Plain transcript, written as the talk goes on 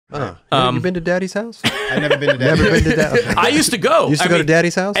You been to Daddy's house? I've never been to Daddy's. Never been to Daddy's house. I used to go. Used to go to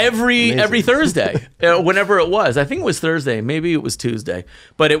Daddy's house every Thursday, whenever it was. I think it was Thursday, maybe it was Tuesday,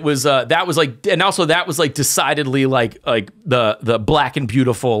 but it was that was like, and also that was like decidedly like the Black and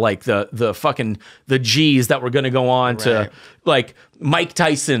Beautiful, like the fucking the G's that were going to go on to like Mike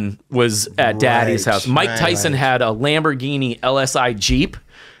Tyson was at Daddy's house. Mike Tyson had a Lamborghini LSI Jeep.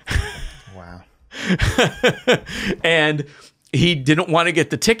 Wow. And he didn't want to get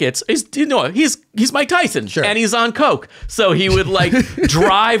the tickets. He's Mike Tyson, and he's on coke. So he would like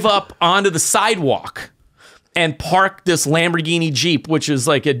drive up onto the sidewalk and park this Lamborghini Jeep, which is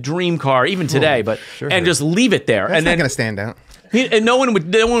like a dream car even today, and just leave it there. That's and not then gonna stand out. And no one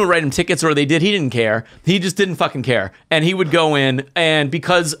would write him tickets, or they did. He didn't care. He just didn't fucking care. And he would go in, and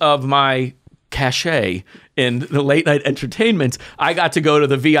because of my cachet in the late night entertainment, I got to go to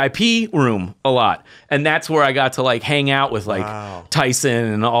the VIP room a lot, and that's where I got to like hang out with like Tyson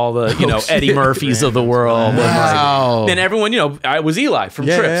and all the Eddie Murphys of the world, and everyone. I was Eli from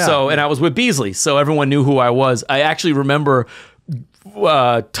Trip, and I was with Beasley, so everyone knew who I was. I actually remember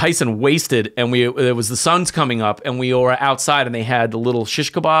Tyson wasted, and it was the sun's coming up, and we were outside, and they had the little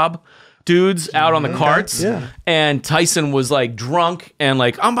shish kebab dudes out on the carts, and Tyson was like drunk and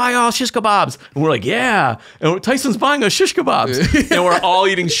like, I'm buying all shish kebabs, and we're like, yeah, and Tyson's buying us shish kebabs, and we're all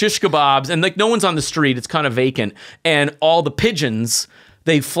eating shish kebabs, and like no one's on the street, it's kind of vacant, and all the pigeons,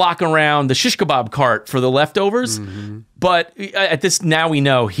 they flock around the shish kebab cart for the leftovers. But at this, now we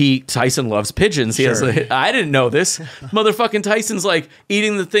know Tyson loves pigeons. I didn't know this. Motherfucking Tyson's like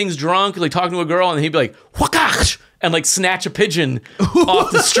eating the things drunk, like talking to a girl, and he'd be like, whakash, and like snatch a pigeon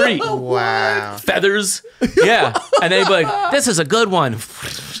off the street. Wow. Feathers. Yeah. And then he'd be like, this is a good one.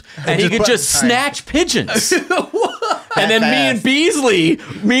 And he could just snatch pigeons. And then me and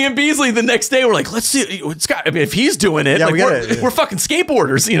Beasley the next day were like, let's see. If he's doing it, like, we're fucking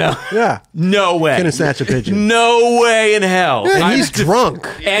skateboarders, Yeah. No way. Gonna snatch a pigeon. No way in hell. And he's drunk.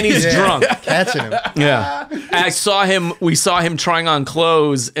 And he's drunk. Catching him. Yeah. And we saw him trying on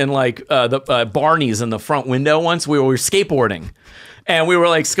clothes in like the Barney's in the front window once. We were skateboarding. And we were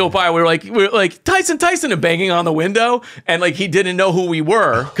like, scope by, we were like, Tyson, and banging on the window. And like, he didn't know who we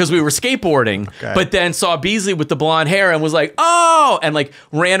were because we were skateboarding, but then saw Beasley with the blonde hair and was like, oh, and like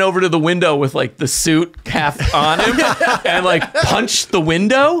ran over to the window with like the suit half on him and like punched the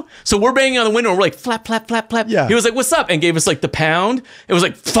window. So we're banging on the window and we're like, flap, flap, flap, flap. Yeah. He was like, what's up? And gave us like the pound. It was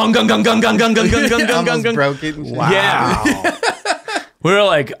like, fung, gung, gung, gung, gung, gung, gung, gung, gung, gung, gung, gung. Broke it. Wow. Yeah. We were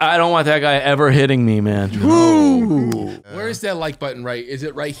like, I don't want that guy ever hitting me, man. Where is that like button? Right? Is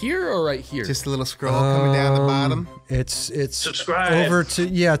it right here or right here? Just a little scroll coming down the bottom. It's subscribe over to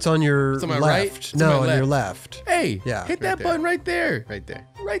it's on your It's on my left. right? It's No, on my on your left. Hey, Yeah. hit that button right there. Right there.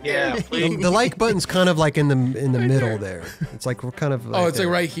 Right there. The like button's kind of like in the middle there. It's like we're kind of like it's like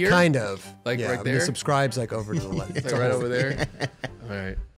right here? Kind of. Like right The there? subscribe's like over to the left. Like right over there. All right.